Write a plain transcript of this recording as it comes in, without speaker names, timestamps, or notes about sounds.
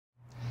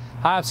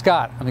Hi, I'm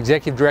Scott. I'm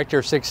Executive Director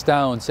of Six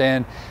Stones,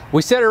 and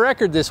we set a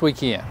record this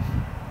weekend.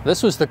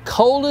 This was the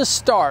coldest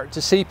start to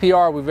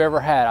CPR we've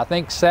ever had. I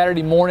think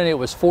Saturday morning it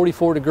was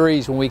 44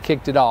 degrees when we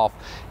kicked it off,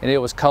 and it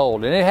was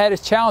cold. And it had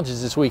its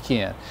challenges this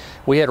weekend.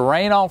 We had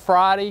rain on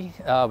Friday,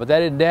 but that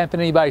didn't dampen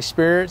anybody's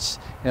spirits.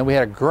 And we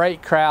had a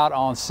great crowd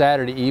on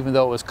Saturday, even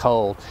though it was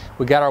cold.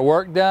 We got our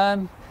work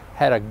done.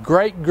 Had a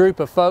great group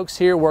of folks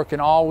here working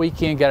all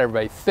weekend, got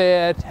everybody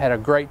fed, had a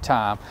great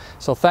time.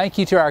 So thank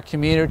you to our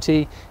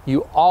community.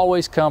 You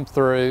always come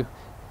through.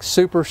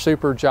 Super,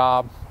 super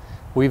job.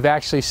 We've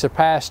actually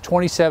surpassed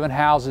 27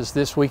 houses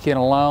this weekend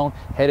alone,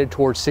 headed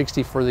towards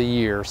 60 for the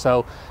year.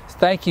 So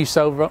thank you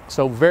so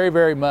very,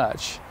 very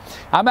much.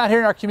 I'm out here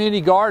in our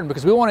community garden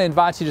because we want to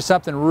invite you to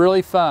something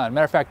really fun.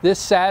 Matter of fact, this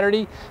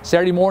Saturday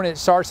morning, it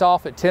starts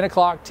off at 10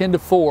 o'clock, 10 to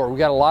 4. We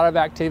got a lot of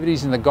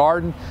activities in the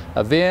garden,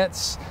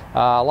 events,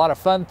 a lot of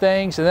fun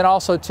things. And then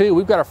also too,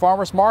 we've got a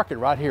farmer's market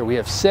right here. We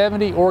have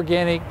 70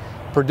 organic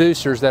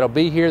producers that'll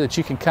be here that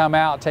you can come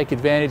out, take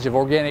advantage of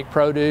organic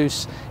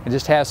produce and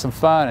just have some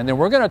fun. And then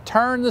we're going to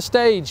turn the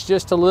stage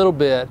just a little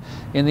bit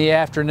in the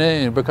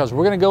afternoon because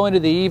we're going to go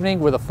into the evening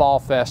with a fall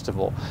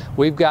festival.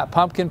 We've got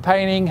pumpkin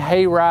painting,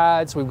 hay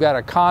rides, we've got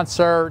a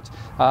concert,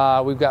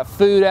 we've got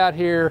food out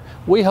here.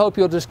 We hope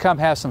you'll just come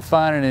have some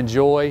fun and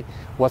enjoy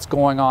what's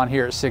going on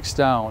here at Six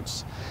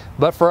Stones.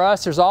 But for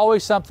us, there's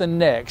always something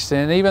next.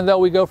 And even though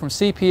we go from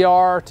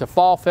CPR to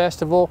Fall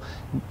Festival,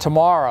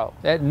 tomorrow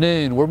at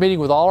noon, we're meeting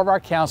with all of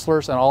our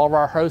counselors and all of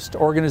our host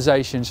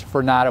organizations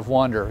for Night of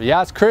Wonder.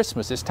 Yeah, it's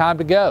Christmas. It's time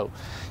to go.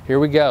 Here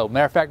we go.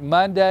 Matter of fact,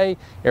 Monday,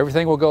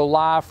 everything will go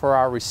live for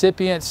our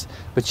recipients.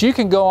 But you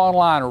can go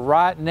online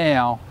right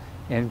now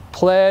and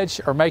pledge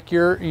or make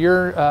your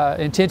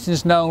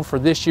intentions known for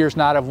this year's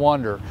Night of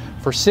Wonder.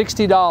 For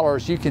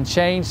 $60, you can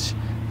change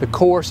the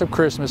course of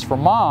Christmas for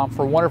mom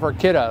for one of her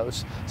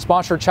kiddos.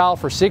 Sponsor a child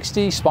for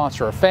 $60,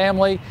 sponsor a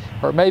family,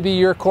 or maybe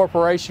your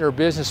corporation or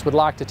business would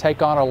like to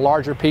take on a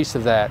larger piece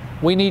of that.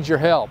 We need your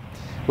help.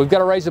 We've got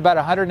to raise about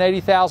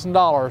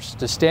 $180,000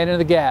 to stand in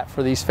the gap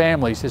for these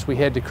families as we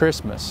head to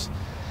Christmas.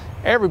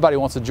 Everybody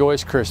wants a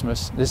joyous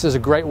Christmas. This is a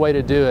great way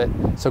to do it.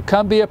 So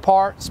come be a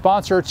part,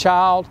 sponsor a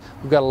child.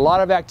 We've got a lot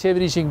of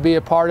activities you can be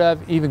a part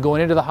of, even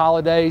going into the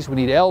holidays. We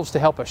need elves to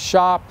help us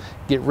shop,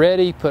 get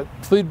ready, put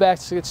food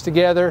baskets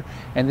together,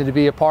 and then to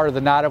be a part of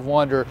the Night of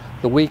Wonder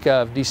the week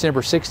of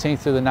December 16th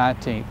through the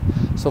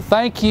 19th. So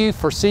thank you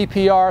for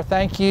CPR.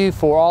 Thank you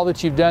for all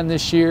that you've done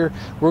this year.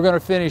 We're going to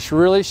finish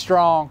really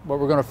strong, but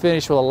we're going to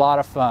finish with a lot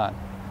of fun.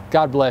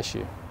 God bless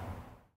you.